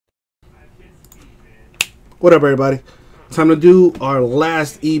What up, everybody? Time to do our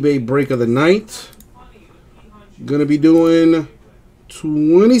last eBay break of the night. Gonna be doing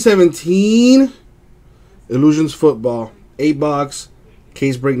 2017 Illusions Football 8-box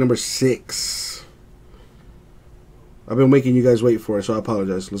case break number 6. I've been making you guys wait for it, so I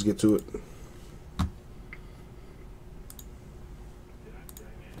apologize. Let's get to it.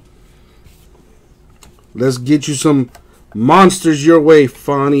 Let's get you some monsters your way,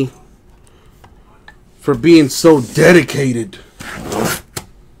 Fonny, for being so dedicated.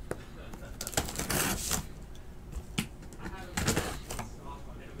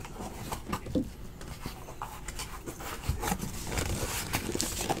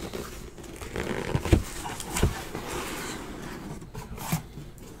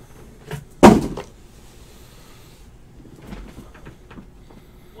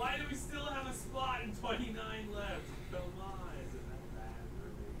 Why do we still have a spot in 29 left? Come on, isn't that bad,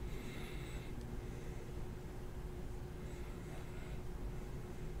 really?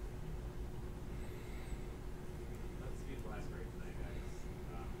 Let's get the last break tonight, guys.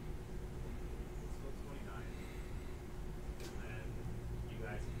 Let's go 29. And then you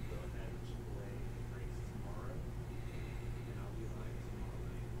guys can go ahead and chip away the breaks tomorrow. And I'll be live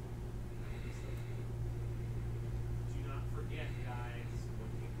tomorrow night. Do not forget, guys,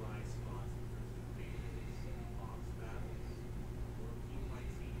 when you buy spots in terms of pages, box battles, or team by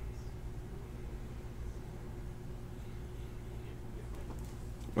teams.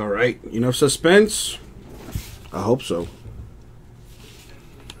 All right, enough suspense. I hope so.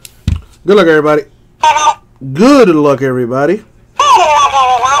 Good luck, everybody. Good luck, everybody.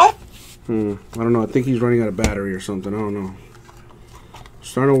 I don't know. I think he's running out of battery or something. I don't know.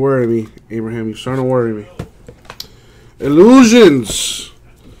 Starting to worry me, Abraham. You're starting to worry me. Illusions.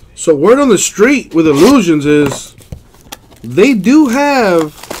 So word on the street with Illusions is they do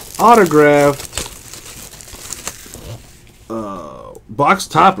have autographed box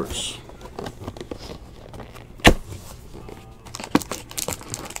toppers.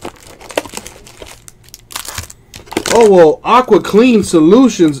 Oh, well, Aqua Clean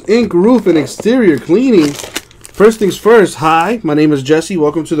Solutions, ink, roof, and exterior cleaning. First things first, hi, my name is Jesse.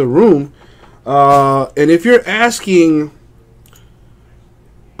 Welcome to the room. And if you're asking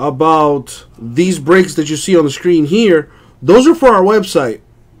about these breaks that you see on the screen here, those are for our website,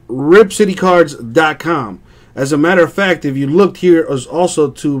 ripcitycards.com. As a matter of fact, if you looked here, is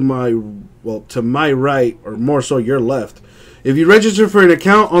also to my right, or more so your left. If you register for an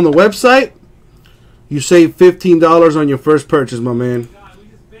account on the website, you save $15 on your first purchase, my man. God, we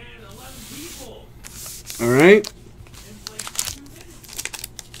just banned 11 people. All right. In like 2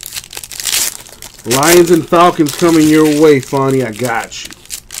 minutes. Lions and Falcons coming your way, Fonny. I got you.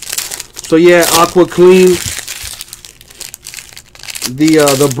 So yeah, Aqua Clean.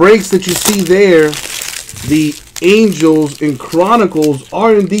 The breaks that you see there, the Angels and Chronicles,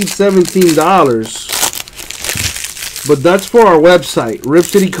 are indeed $17. But that's for our website,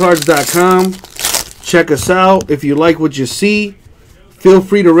 ripcitycards.com. Check us out. If you like what you see, feel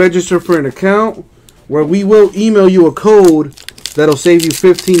free to register for an account where we will email you a code that'll save you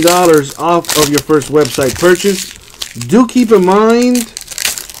 $15 off of your first website purchase. Do keep in mind,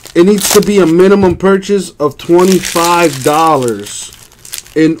 it needs to be a minimum purchase of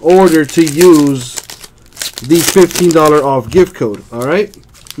 $25 in order to use the $15 off gift code. All right.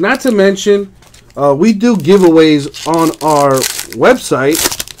 Not to mention, we do giveaways on our website.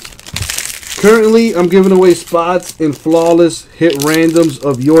 Currently, I'm giving away spots in flawless hit randoms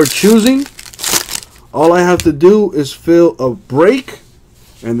of your choosing. All I have to do is fill a break,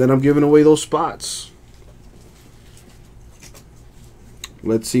 and then I'm giving away those spots.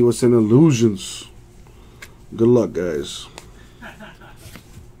 Let's see what's in Illusions. Good luck, guys.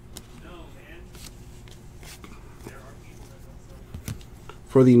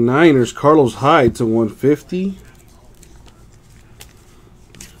 For the Niners, Carlos Hyde to 150.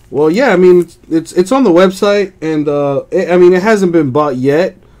 Well, yeah, I mean, it's on the website, and I mean, it hasn't been bought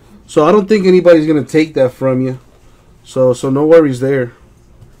yet, so I don't think anybody's gonna take that from you. So no worries there.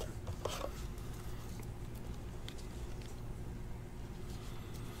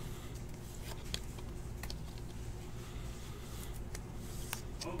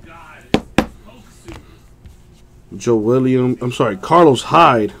 Oh God, it's Coke Super. Joe Williams. I'm sorry, Carlos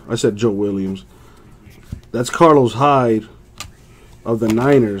Hyde. I said Joe Williams. That's Carlos Hyde of the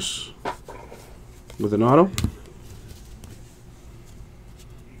Niners with an auto.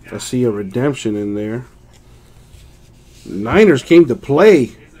 I see a redemption in there. Niners came to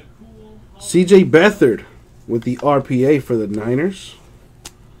play. C.J. Beathard with the RPA for the Niners.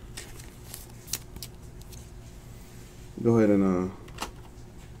 Go ahead and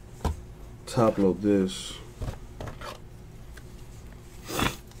top load this.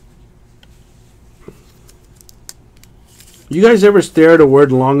 You guys ever stare at a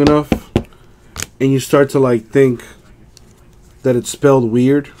word long enough and you start to like think that it's spelled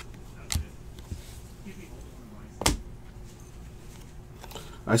weird?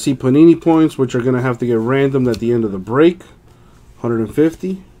 I see Panini points, which are going to have to get randomed at the end of the break.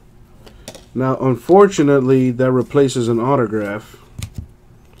 150. Now, unfortunately, that replaces an autograph.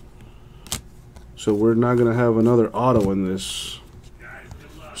 So we're not going to have another auto in this.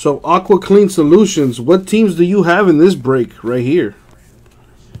 So, Aqua Clean Solutions, what teams do you have in this break right here?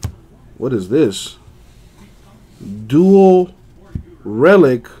 What is this? Dual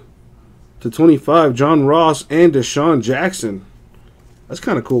Relic to 25, John Ross and Deshaun Jackson. That's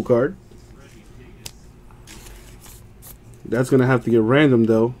kind of cool card. That's going to have to get random,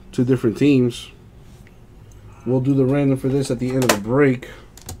 though. 2 different teams. We'll do the random for this at the end of the break.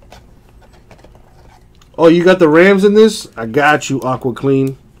 Oh, you got the Rams in this? I got you, Aqua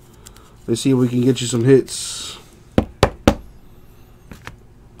Clean. Let's see if we can get you some hits.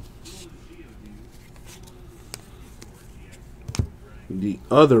 The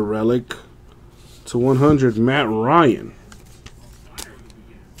other relic to 100, Matt Ryan.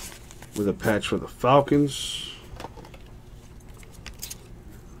 With a patch for the Falcons.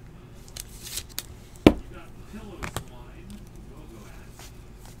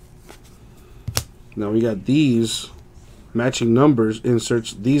 Now we got these matching numbers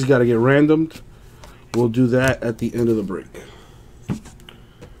inserts. These got to get randomed. We'll do that at the end of the break.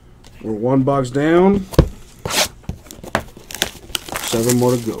 We're 1 box down. 7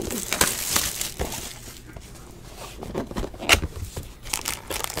 more to go.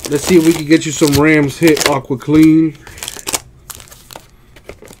 Let's see if we can get you some Rams hit, Aqua Clean.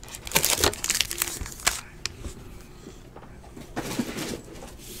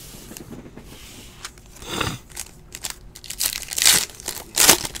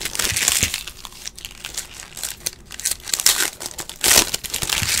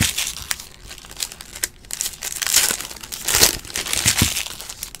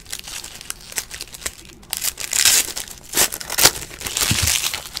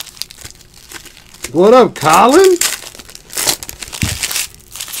 What up, Colin?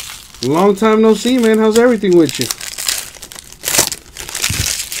 Long time no see, man. How's everything with you?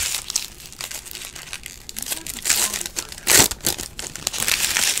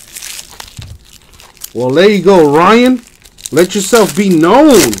 Well, there you go, Ryan. Let yourself be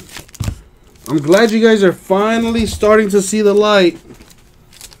known. I'm glad you guys are finally starting to see the light.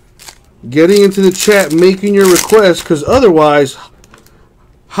 Getting into the chat, making your requests, because otherwise,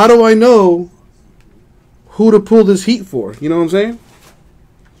 how do I know who to pull this heat for? You know what I'm saying?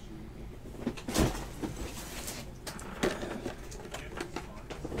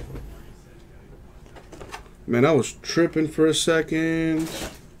 Man, I was tripping for a second.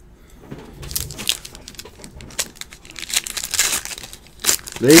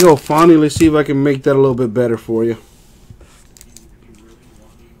 There you go, Fonny. Let's see if I can make that a little bit better for you.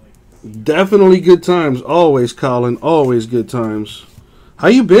 Definitely good times. Always, Colin. Always good times. How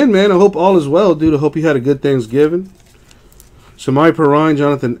you been, man? I hope all is well, dude. I hope you had a good Thanksgiving. Samai Perrine,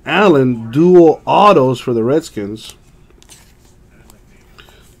 Jonathan Allen, dual autos for the Redskins.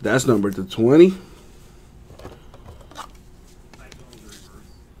 That's numbered to 20.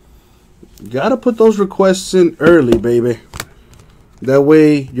 Gotta put those requests in early, baby. That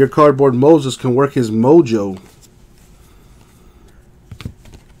way your cardboard Moses can work his mojo.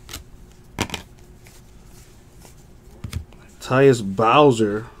 Tyus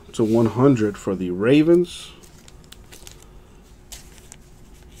Bowser to 100 for the Ravens.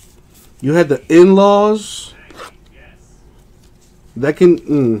 You had the in-laws. That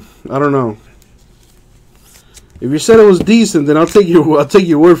can, I don't know. If you said it was decent, then I'll take your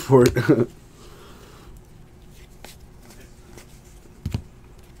word for it.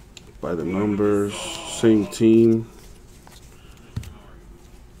 By the numbers, same team.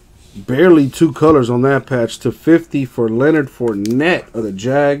 Barely 2 colors on that patch. To 50 for Leonard Fournette of the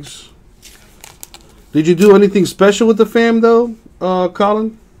Jags. Did you do anything special with the fam, though,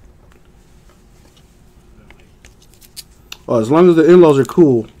 Colin? Oh, as long as the in-laws are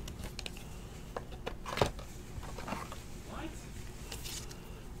cool.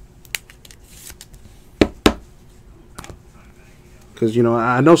 Because, you know,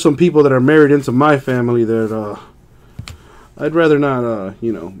 I know some people that are married into my family that I'd rather not,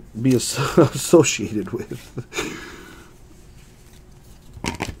 you know, be associated with.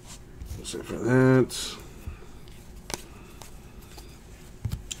 That's it for that.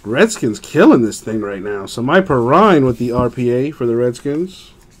 Redskins killing this thing right now. So my Perrine with the RPA for the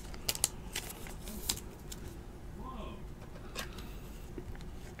Redskins.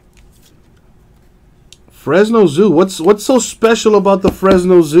 Fresno Zoo. What's so special about the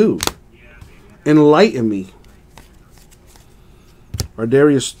Fresno Zoo? Enlighten me.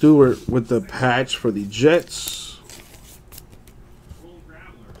 Ardarius Stewart with the patch for the Jets.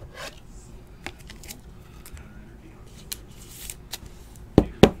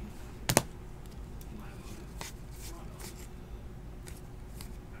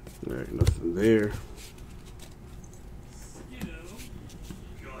 All right, nothing there.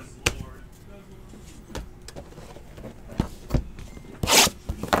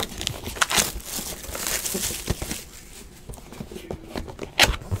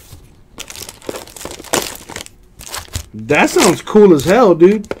 That sounds cool as hell,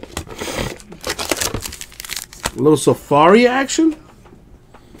 dude. A little safari action.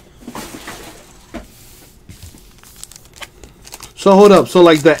 So hold up. So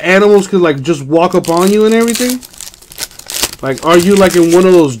like the animals could like just walk up on you and everything? Like are you like in one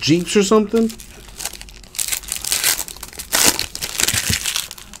of those Jeeps or something?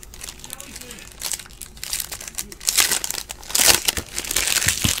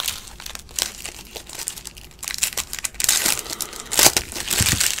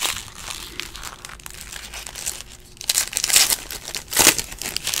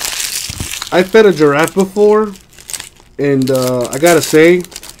 I fed a giraffe before, and I gotta say,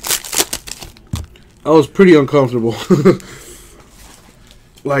 I was pretty uncomfortable.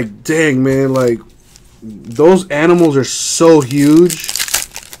 Like, dang, man, like, those animals are so huge.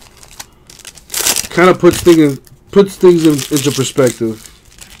 Kind of puts things into perspective.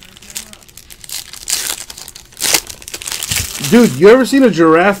 Dude, you ever seen a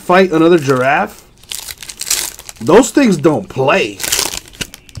giraffe fight another giraffe? Those things don't play.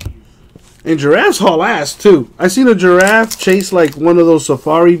 And giraffes haul ass, too. I seen a giraffe chase, like, one of those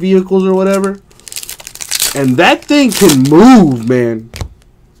safari vehicles or whatever. And that thing can move, man.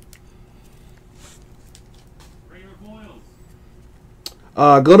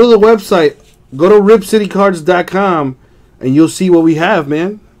 Go to the website. Go to ripcitycards.com, and you'll see what we have,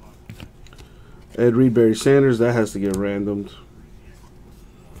 man. Ed Reed, Barry Sanders. That has to get randomed.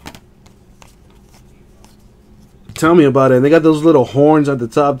 Tell me about it. And they got those little horns at the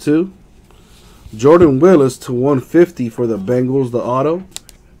top, too. Jordan Willis to 150 for the Bengals, the auto.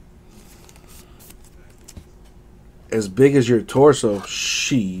 As big as your torso.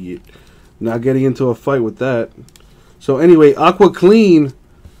 Shit. Not getting into a fight with that. So anyway, Aqua Clean.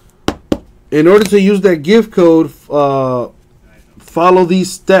 In order to use that gift code, follow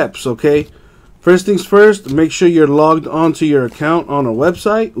these steps, okay? First things first, make sure you're logged onto your account on our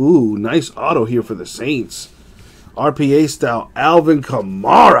website. Ooh, nice auto here for the Saints. RPA style Alvin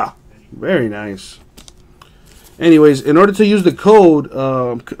Kamara. Very nice. Anyways, in order to use the code,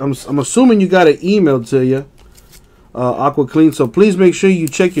 I'm assuming you got it emailed to you, Aqua Clean. So please make sure you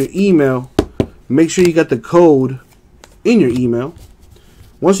check your email. Make sure you got the code in your email.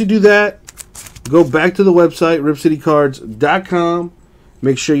 Once you do that, go back to the website, ripcitycards.com.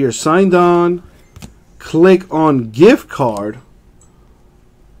 Make sure you're signed on. Click on gift card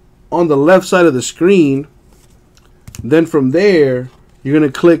on the left side of the screen. Then from there, you're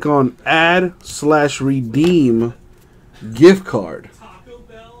going to click on add/redeem gift card.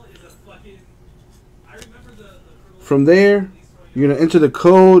 From there, you're going to enter the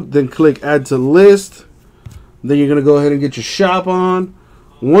code, then click add to list. Then you're going to go ahead and get your shop on.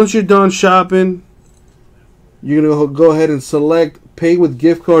 Once you're done shopping, you're going to go ahead and select pay with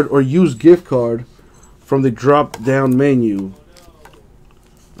gift card or use gift card from the drop down menu.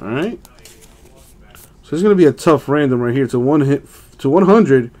 Alright. So it's going to be a tough random right here to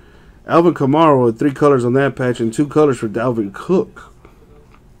 100. Alvin Kamara with 3 colors on that patch and 2 colors for Dalvin Cook.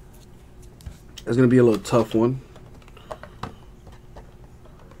 It's going to be a little tough one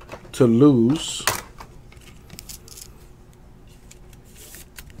to lose.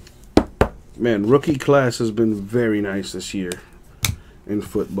 Man, rookie class has been very nice this year in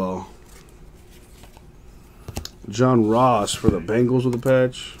football. John Ross for the Bengals with a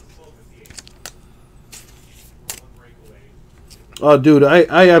patch. Oh, dude,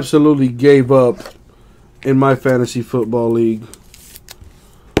 I absolutely gave up in my fantasy football league.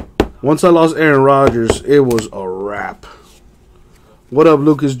 Once I lost Aaron Rodgers, it was a wrap. What up,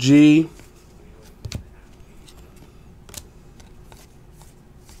 Lucas G?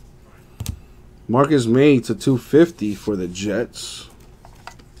 Marcus May to 250 for the Jets.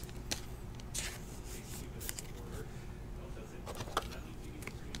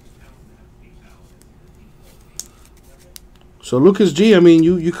 So Lucas G, I mean,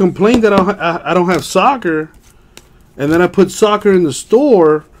 you complained that I don't have soccer, and then I put soccer in the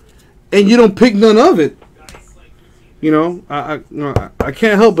store, and you don't pick none of it. You know, I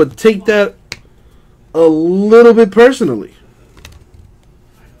can't help but take that a little bit personally.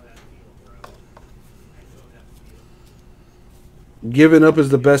 Giving up is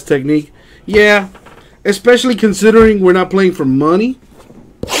the best technique. Yeah, especially considering we're not playing for money.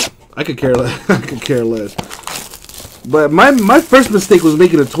 I could care less. I could care less. But my first mistake was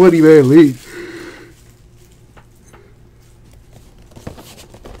making a 20-man league.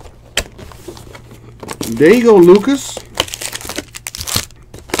 There you go, Lucas.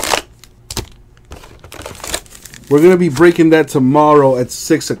 We're going to be breaking that tomorrow at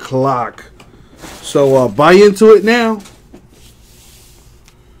 6 o'clock. So buy into it now.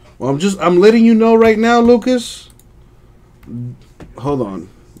 Well, I'm letting you know right now, Lucas. Hold on.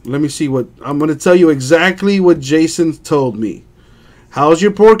 Let me see what... I'm going to tell you exactly what Jason told me. How's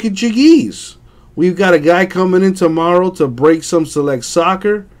your Portuguese? We've got a guy coming in tomorrow to break some select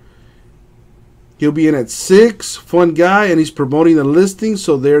soccer. He'll be in at 6. Fun guy, and he's promoting the listing,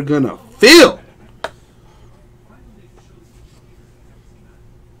 so they're going to fill.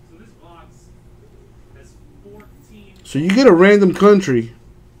 So you get a random country.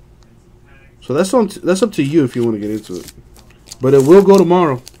 So that's up to you if you want to get into it. But it will go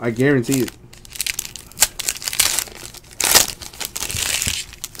tomorrow. I guarantee it.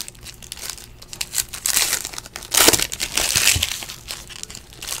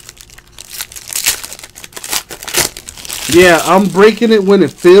 Yeah, I'm breaking it when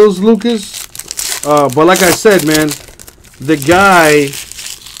it fills, Lucas. But like I said, man, the guy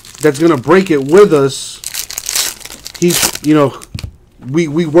that's going to break it with us, he's, you know, we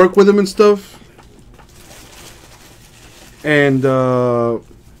work with him and stuff. And,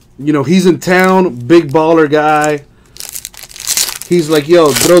 you know, he's in town, big baller guy. He's like,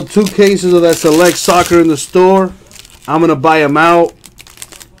 yo, throw 2 cases of that select soccer in the store. I'm going to buy them out.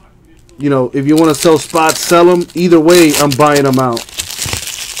 You know, if you want to sell spots, sell them. Either way, I'm buying them out.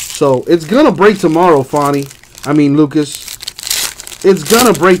 So, it's going to break tomorrow, Fonny. I mean, Lucas. It's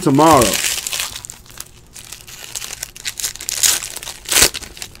going to break tomorrow.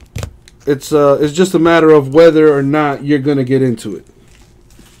 It's just a matter of whether or not you're going to get into it.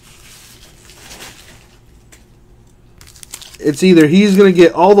 It's either he's going to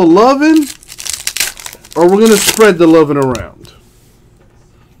get all the loving or we're going to spread the loving around.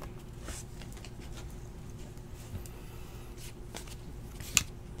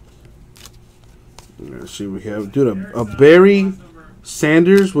 Let's see what we have. Dude, a Barry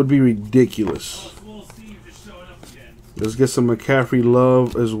Sanders would be ridiculous. Let's get some McCaffrey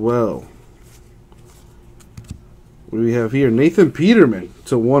love as well. What do we have here? Nathan Peterman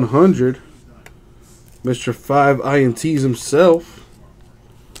to 100. Mr. 5 INTs himself.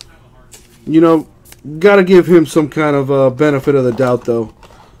 You know, got to give him some kind of benefit of the doubt, though.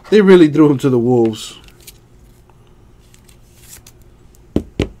 They really threw him to the wolves.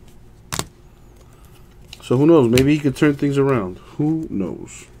 So who knows? Maybe he could turn things around. Who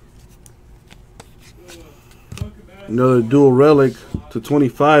knows? Another dual relic to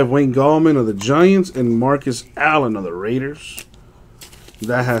 25. Wayne Gallman of the Giants and Marcus Allen of the Raiders.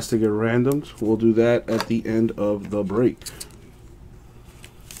 That has to get randomed. We'll do that at the end of the break.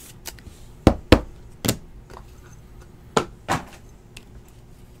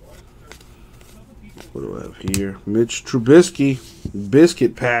 What do I have here? Mitch Trubisky.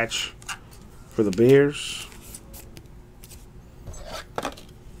 Biscuit patch for the Bears.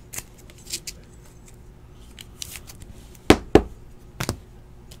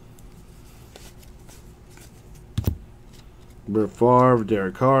 Brett Favre,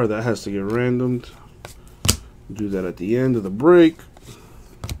 Derek Carr, that has to get randomed. Do that at the end of the break.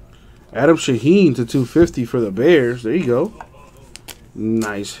 Adam Shaheen to 250 for the Bears. There you go.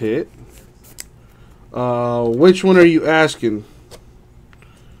 Nice hit. Which one are you asking?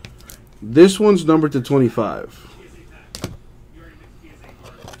 This one's numbered to 25.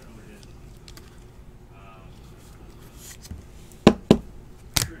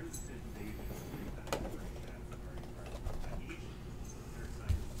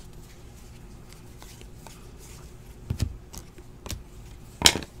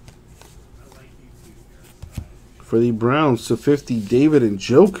 For the Browns to 50, David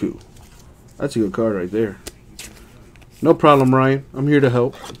Njoku. That's a good card right there. No problem, Ryan. I'm here to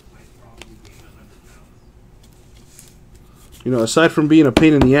help. You know, aside from being a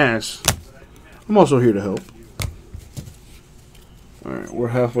pain in the ass, I'm also here to help. Alright, we're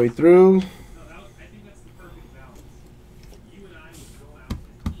halfway through.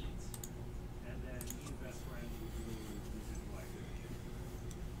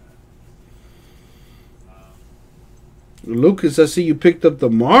 Lucas, I see you picked up the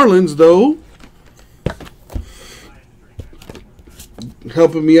Marlins, though.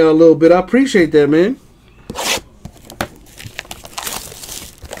 helping me out a little bit. I appreciate that, man.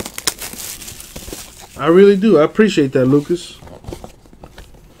 I really do. I appreciate that, Lucas.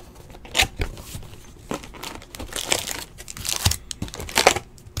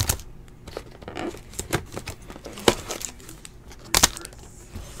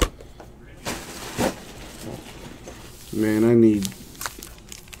 Man, I need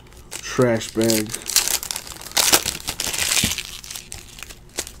trash bag.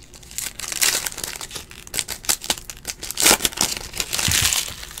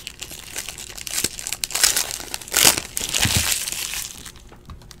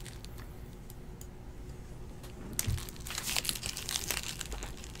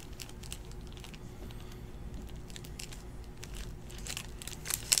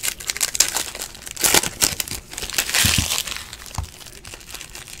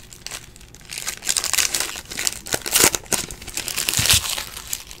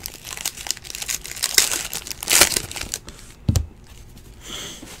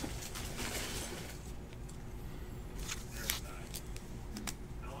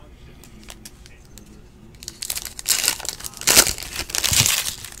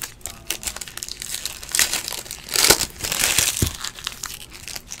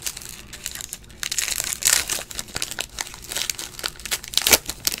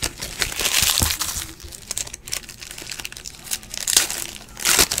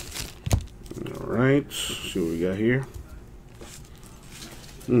 Alright, see what we got here.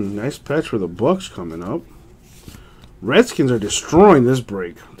 Nice patch for the Bucks coming up. Redskins are destroying this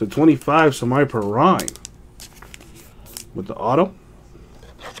break. To 25 Samai Perine with the auto.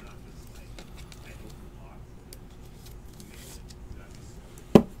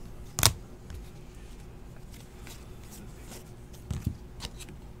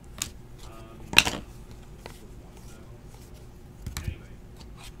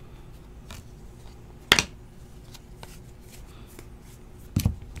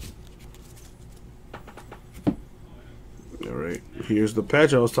 Alright, here's the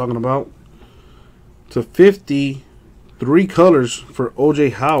patch I was talking about. To 50, 3 colors for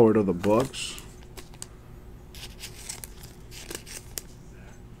O.J. Howard of the Bucks.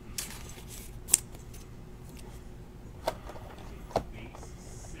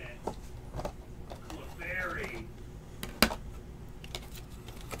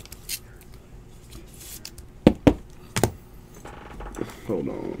 Hold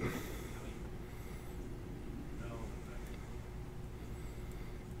on.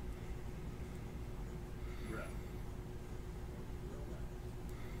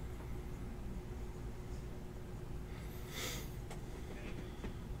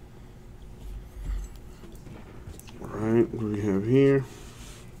 Alright, what do we have here?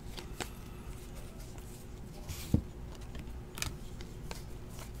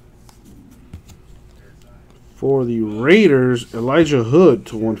 For the Raiders, Elijah Hood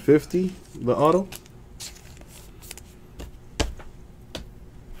to 150, the auto.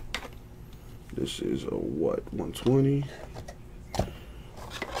 This is a what, 120?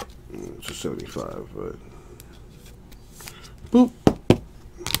 It's a 75, but boop.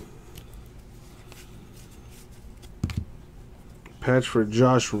 Patch for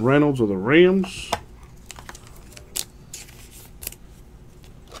Josh Reynolds of the Rams.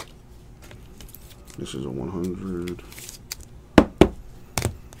 This is a 100.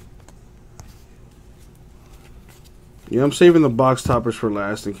 Yeah, I'm saving the box toppers for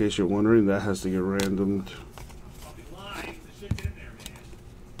last in case you're wondering. That has to get randomed.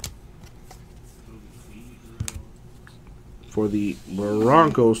 For the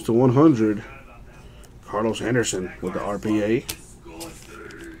Broncos to 100, Carlos Henderson with the RPA.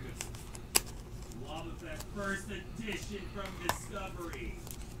 First edition from Discovery.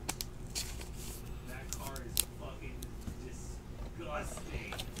 That card is fucking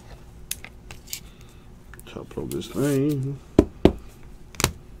disgusting. Top load this thing.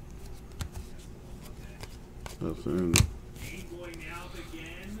 Nothing. Game Boy now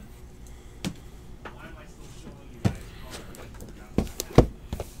again. Why am I still showing you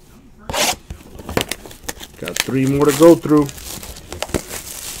guys? Got 3 more to go through.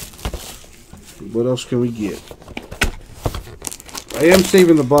 What else can we get? I am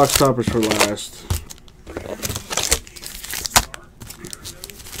saving the box toppers for last.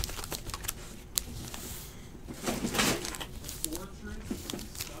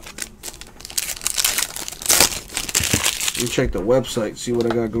 Let me check the website, see what I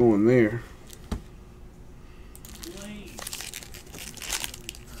got going there.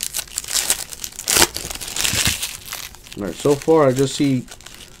 Alright, so far I just see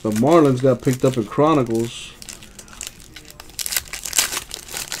the Marlins got picked up in Chronicles.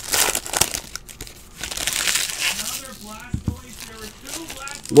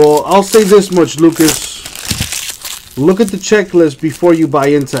 Well, I'll say this much, Lucas. Look at the checklist before you buy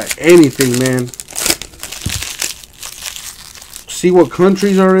into anything, man. See what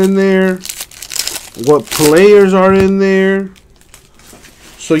countries are in there, what players are in there,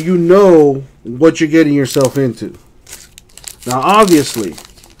 so you know what you're getting yourself into. Now, obviously,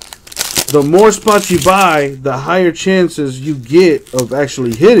 the more spots you buy, the higher chances you get of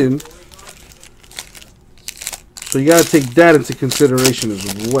actually hitting. So you got to take that into consideration as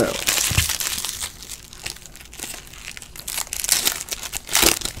well.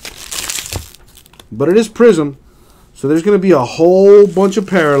 But it is Prism, so there's going to be a whole bunch of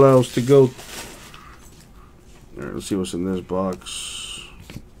parallels to go. All right, let's see what's in this box.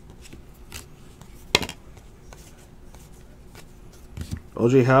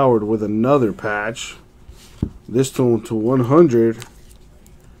 O.J. Howard with another patch. This to 100.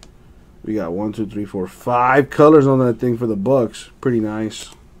 We got 1, 2, 3, 4, 5 colors on that thing for the Bucks. Pretty nice.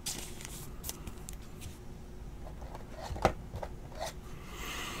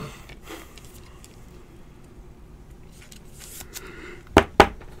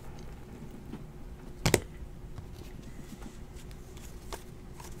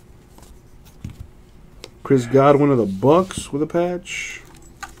 Chris Godwin of the Bucks with a patch.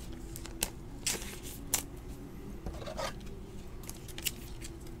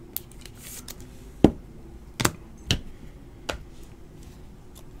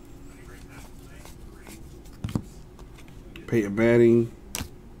 Peyton Manning.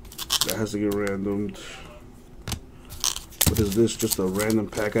 That has to get randomed. What is this? Just a random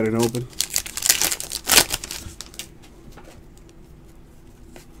pack I didn't open?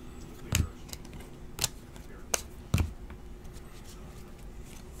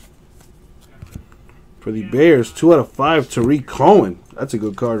 For the Bears, 2 out of 5, Tariq Cohen. That's a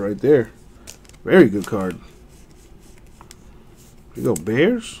good card right there. Very good card. Here you go,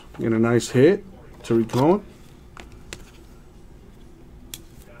 Bears. Getting a nice hit. Tariq Cohen.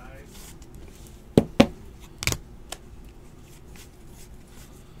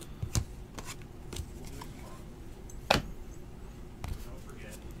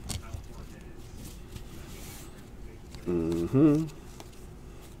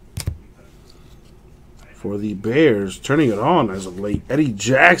 For the Bears, turning it on as of late, Eddie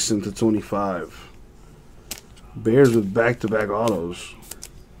Jackson to 25. Bears with back-to-back autos.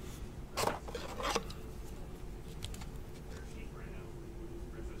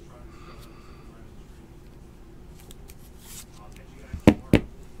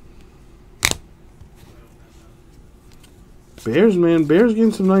 Bears, man, Bears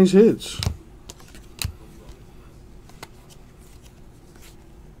getting some nice hits.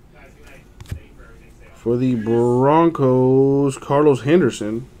 For the Broncos, Carlos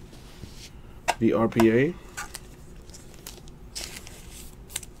Henderson, the RPA.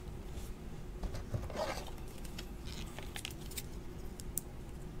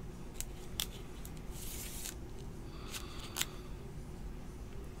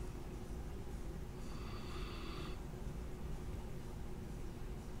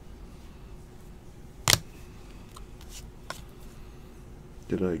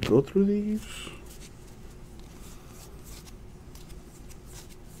 Did I go through these?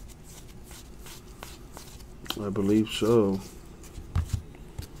 I believe so.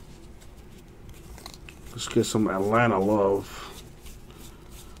 Let's get some Atlanta love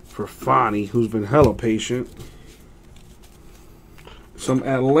for Fonnie, who's been hella patient. Some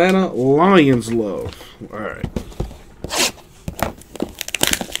Atlanta Lions love. All right.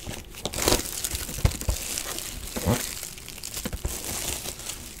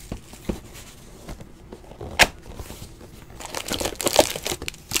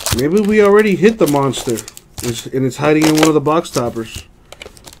 Maybe we already hit the monster. And it's hiding in one of the box toppers.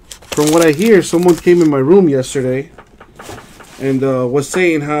 From what I hear, someone came in my room yesterday and was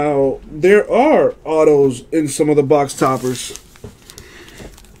saying how there are autos in some of the box toppers.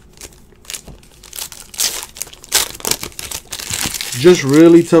 Just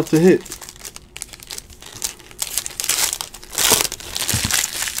really tough to hit.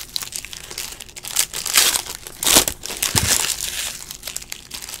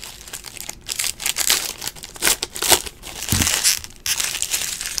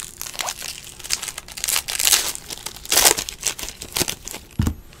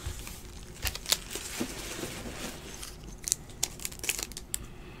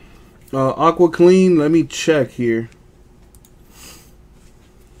 Aqua Clean, let me check here.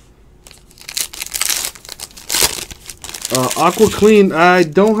 Aqua Clean, I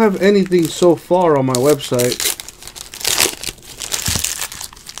don't have anything so far on my website.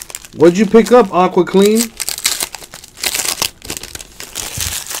 What'd you pick up, Aqua Clean?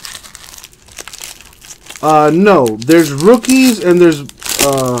 No, there's rookies and there's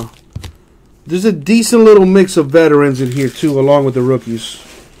a decent little mix of veterans in here too, along with the rookies.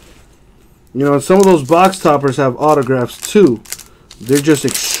 You know, and some of those box toppers have autographs too. They're just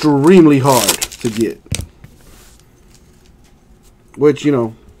extremely hard to get, which, you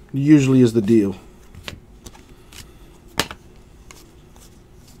know, usually is the deal.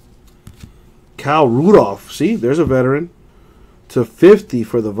 Cal Rudolph, see, there's a veteran. /50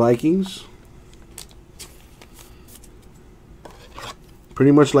 for the Vikings.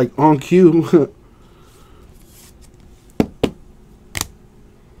 Pretty much like on cue.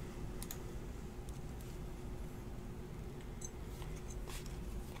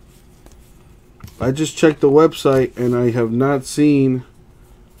 I just checked the website and I have not seen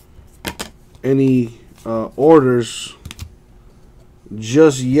any orders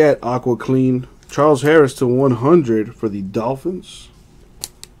just yet. Aqua Clean. Charles Harris /100 for the Dolphins.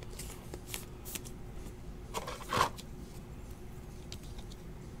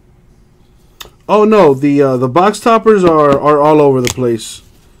 Oh no, the box toppers are all over the place.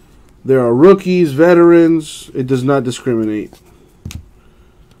 There are rookies, veterans. It does not discriminate.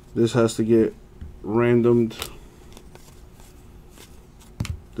 This has to get randomed.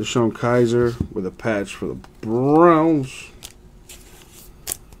 Deshaun Kaiser with a patch for the Browns.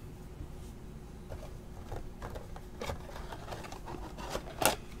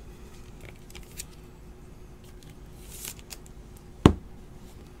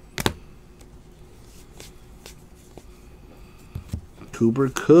 Cooper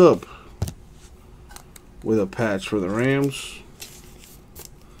Kupp with a patch for the Rams.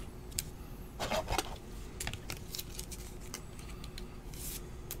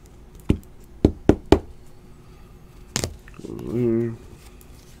 Here.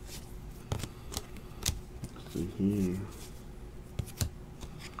 Here.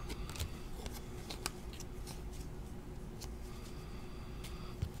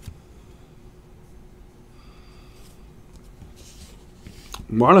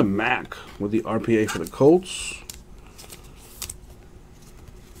 Marlon Mack with the RPA for the Colts.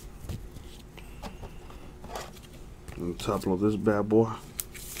 I'll top load this bad boy.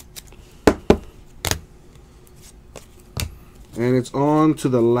 And it's on to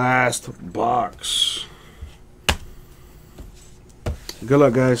the last box. Good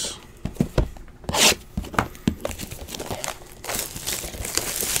luck, guys.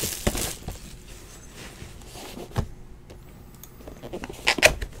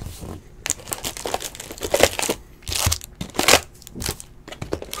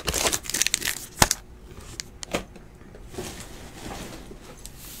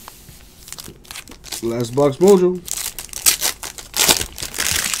 Last box mojo.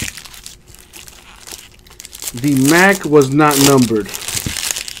 The Mac was not numbered.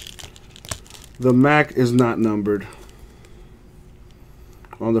 The Mac is not numbered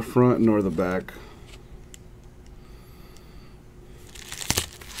on the front nor the back.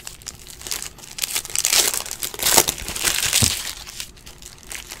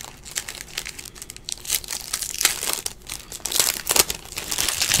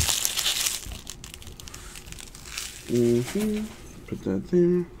 Put that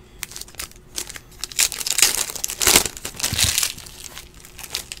there.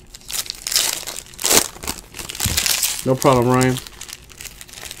 No problem, Ryan.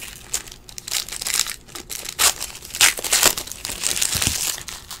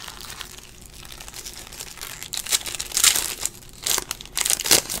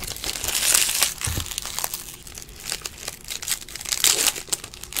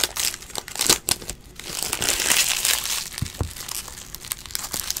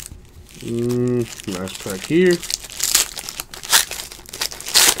 Last pack here.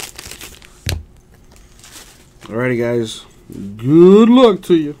 Alrighty, guys. Good luck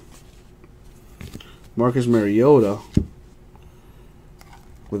to you. Marcus Mariota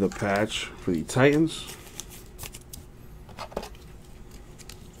with a patch for the Titans.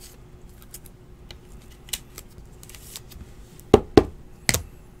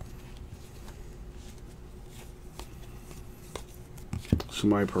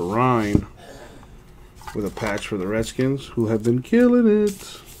 Samai Perine with a patch for the Redskins, who have been killing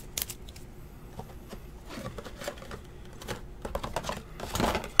it.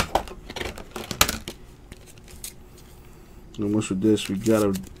 And once with this, we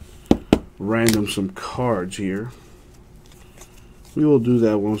gotta random some cards here. We will do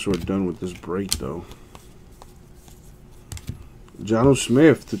that once we're done with this break, though. Jonnu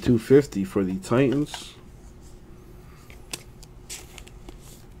Smith /250 for the Titans.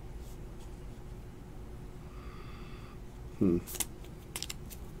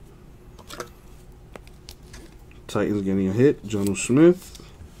 Titans getting a hit. Jonnu Smith.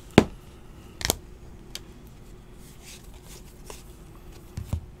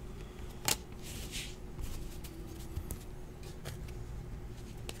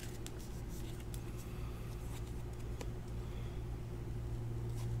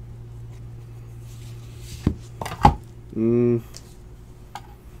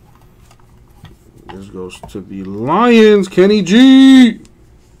 This goes to the Lions. Kenny G.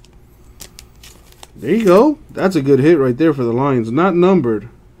 There you go. That's a good hit right there for the Lions. Not numbered,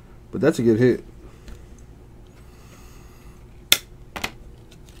 but that's a good hit.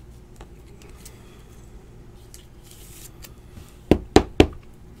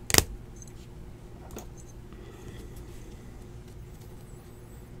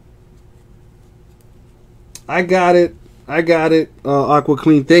 I got it. Aqua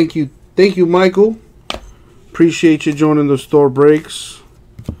Clean. Thank you. Thank you, Michael. Appreciate you joining the store breaks.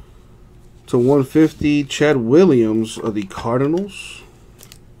 To 150, Chad Williams of the Cardinals.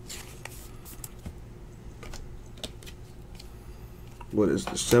 What is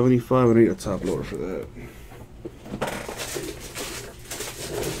the 75? I need a top loader for that.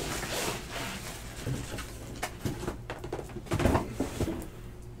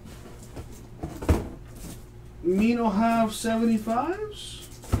 Nino have 75s?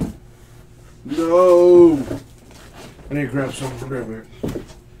 No. I need to grab some. Grab it.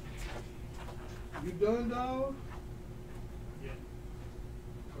 You done, dog? Yeah.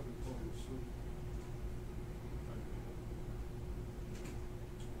 I've been falling asleep. I've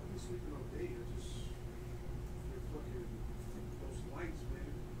been sleeping all day. They're fucking, those lights,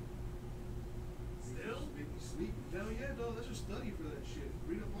 man. Still? Make me sleep. Hell yeah, dog. Let's just study for that shit.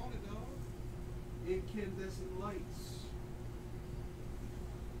 Read up on it, dog. Incandescent lights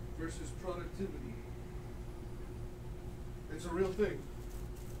versus productivity. It's a real thing.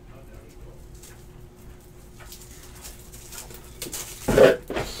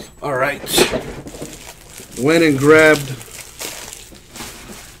 All right. Went and grabbed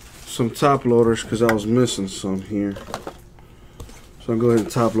some top loaders because I was missing some here. So I'm going to go ahead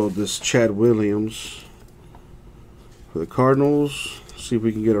and top load this Chad Williams for the Cardinals. See if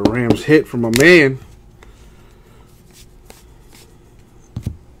we can get a Rams hit from my man.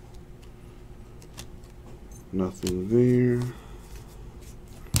 Nothing there.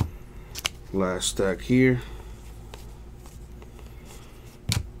 Last stack here.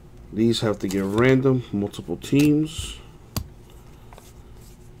 These have to get random, multiple teams.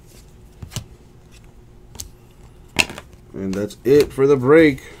 And that's it for the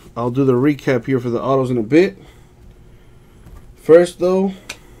break. I'll do the recap here for the autos in a bit. First, though,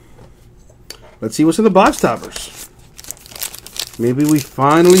 let's see what's in the box toppers. Maybe we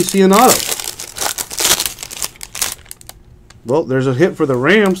finally see an auto. Well, there's a hit for the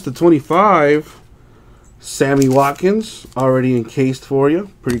Rams to 25. Sammy Watkins, already encased for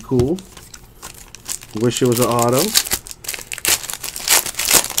you. Pretty cool. Wish it was an auto.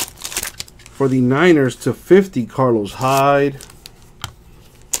 For the Niners to 50, Carlos Hyde.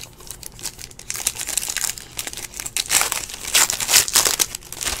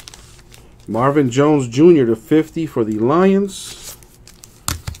 Marvin Jones Jr. to 50 for the Lions.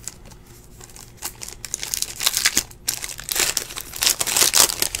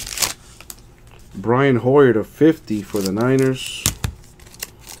 Brian Hoyer to 50 for the Niners.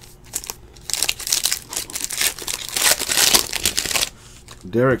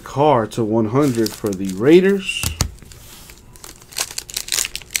 Derek Carr to 100 for the Raiders.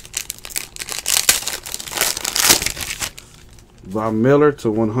 Von Miller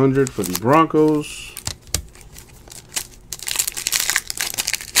to 100 for the Broncos.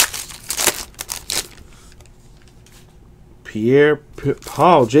 Pierre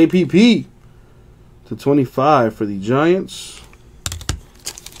Paul, JPP to 25 for the Giants.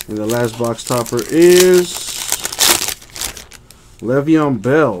 And the last box topper is Le'Veon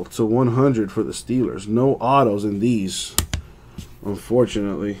Bell to 100 for the Steelers. No autos in these,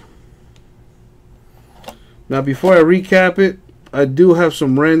 unfortunately. Now, before I recap it, I do have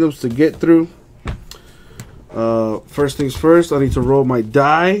some randoms to get through. First things first, I need to roll my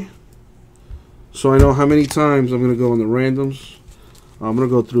die so I know how many times I'm going to go on the randoms. I'm going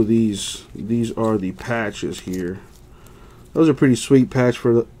to go through these. These are the patches here. Those are pretty sweet patch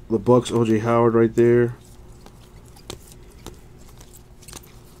for the Bucks. O.J. Howard right there.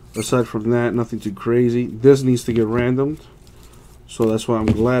 Aside from that, nothing too crazy. This needs to get randomed, so that's why I'm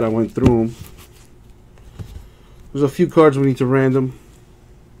glad I went through them. There's a few cards we need to random.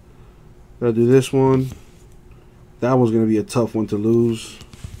 Gotta do this one. That one's going to be a tough one to lose.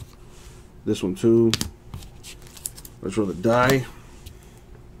 This one too. Let's roll the die.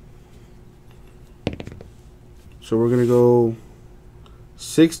 So we're going to go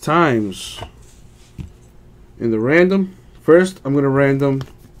 6 times in the random. First, I'm going to random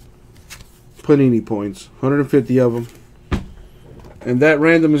Panini points, 150 of them. And that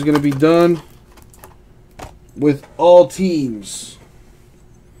random is going to be done with all teams.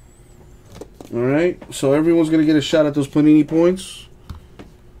 Alright, so everyone's going to get a shot at those Panini points.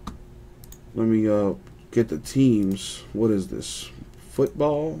 Let me get the teams. What is this?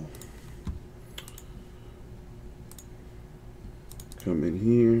 Football. Come in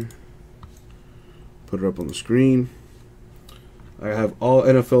here. Put it up on the screen. I have all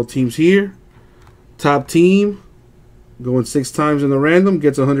NFL teams here. Top team going 6 times in the random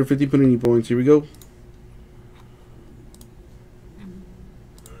gets 150 Panini points. Here we go.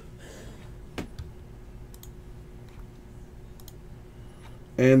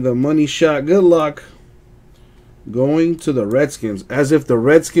 And the money shot, good luck, going to the Redskins. As if the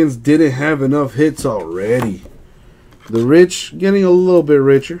Redskins didn't have enough hits already. The rich getting a little bit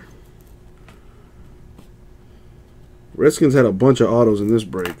richer. Redskins had a bunch of autos in this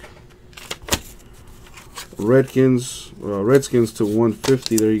break. Redskins to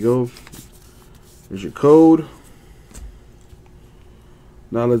 150. There you go. There's your code.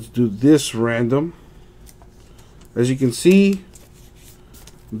 Now let's do this random. As you can see,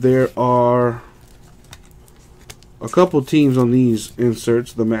 there are a couple teams on these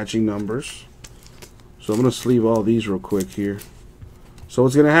inserts, the matching numbers. So I'm going to sleeve all these real quick here. So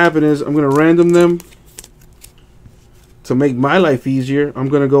what's going to happen is I'm going to random them. To make my life easier, I'm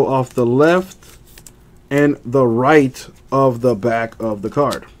going to go off the left and the right of the back of the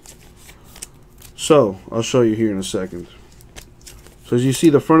card. So I'll show you here in a second. So as you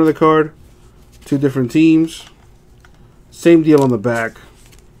see the front of the card, 2 different teams. Same deal on the back.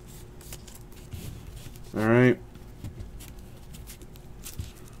 Alright.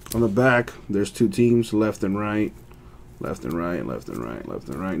 On the back, there's 2 teams, left and right. Left and right, left and right, left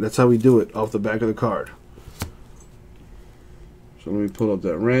and right. That's how we do it off the back of the card. So let me pull up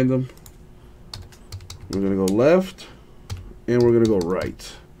that random. We're going to go left, and we're going to go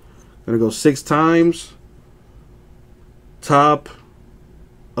right. Going to go 6 times. Top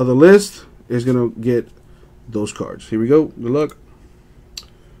of the list is going to get those cards. Here we go. Good luck.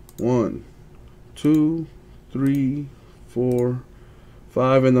 1, 2, 3, 4,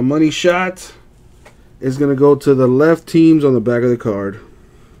 5. And the money shot is going to go to the left teams on the back of the card.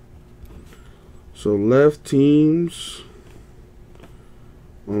 So left teams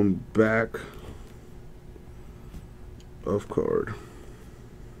on back of card.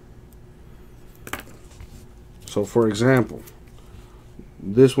 So for example,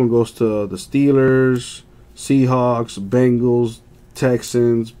 this one goes to the Steelers, Seahawks, Bengals,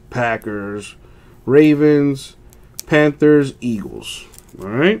 Texans, Packers, Ravens, Panthers, Eagles. All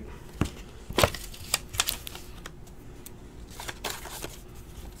right.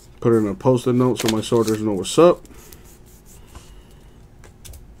 Put it in a post-it note so my sorters know what's up.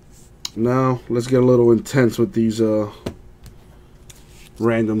 Now, let's get a little intense with these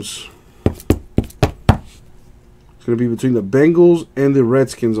randoms. It's going to be between the Bengals and the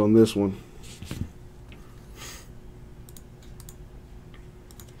Redskins on this one.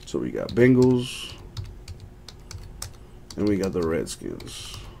 So we got Bengals and we got the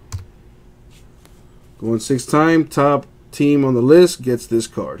Redskins. Going 6 times, top team on the list gets this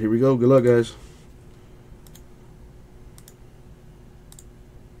card. Here we go. Good luck, guys.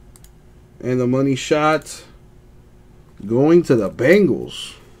 And the money shot going to the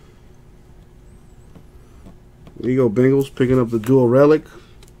Bengals. There you go, Bengals, picking up the dual relic.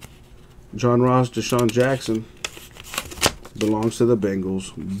 John Ross, Deshaun Jackson. Belongs to the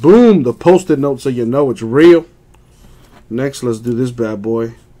Bengals. Boom! The post-it note so you know it's real. Next, let's do this bad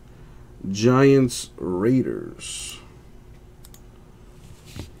boy. Giants, Raiders.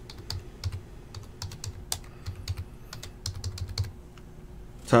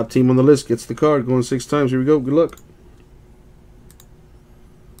 Top team on the list gets the card. Going 6 times. Here we go. Good luck.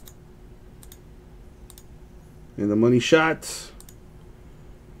 And the money shot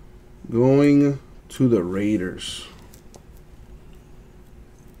going to the Raiders.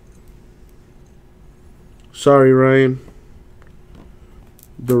 Sorry, Ryan.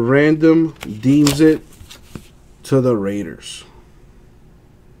 The random deems it to the Raiders.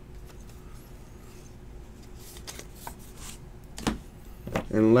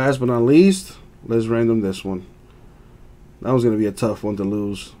 And last but not least, let's random this one. That was going to be a tough one to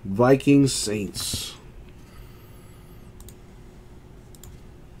lose. Vikings, Saints.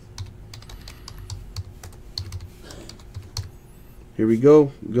 Here we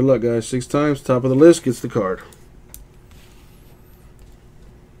go. Good luck, guys. 6 times. Top of the list gets the card.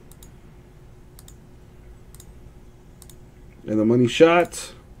 money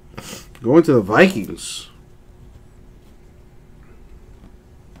shot. Going to the Vikings.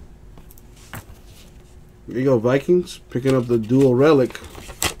 There you go, Vikings. Picking up the dual relic.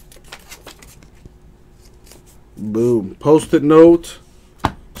 Boom. Post-it note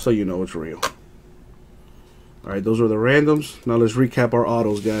so you know it's real. Alright, those are the randoms. Now let's recap our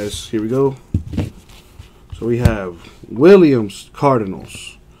autos, guys. Here we go. So we have Williams,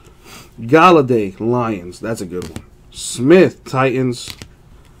 Cardinals. Galladay, Lions. That's a good one. Smith, Titans.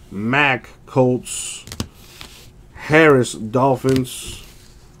 Mack, Colts. Harris, Dolphins.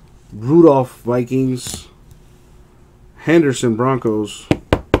 Rudolph, Vikings. Henderson, Broncos.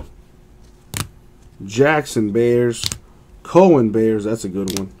 Jackson, Bears. Cohen, Bears. That's a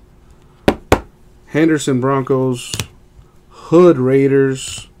good one. Henderson, Broncos. Hood,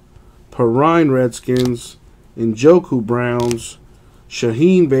 Raiders. Perrine, Redskins. Njoku, Browns.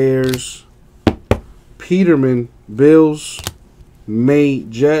 Shaheen, Bears. Peterman, Bills. May,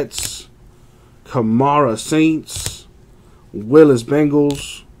 Jets. Kamara, Saints. Willis,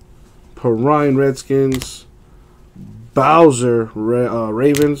 Bengals. Perrine, Redskins. Bowser,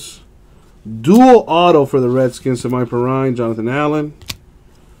 Ravens. Dual auto for the Redskins to my Perrine, Jonathan Allen.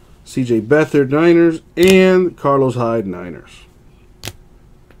 CJ Beathard, Niners. And Carlos Hyde, Niners.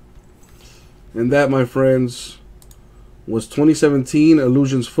 And that, my friends, was 2017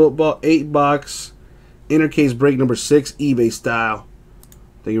 Illusions Football 8-box inner case break number 6 eBay style.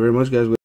 Thank you very much, guys.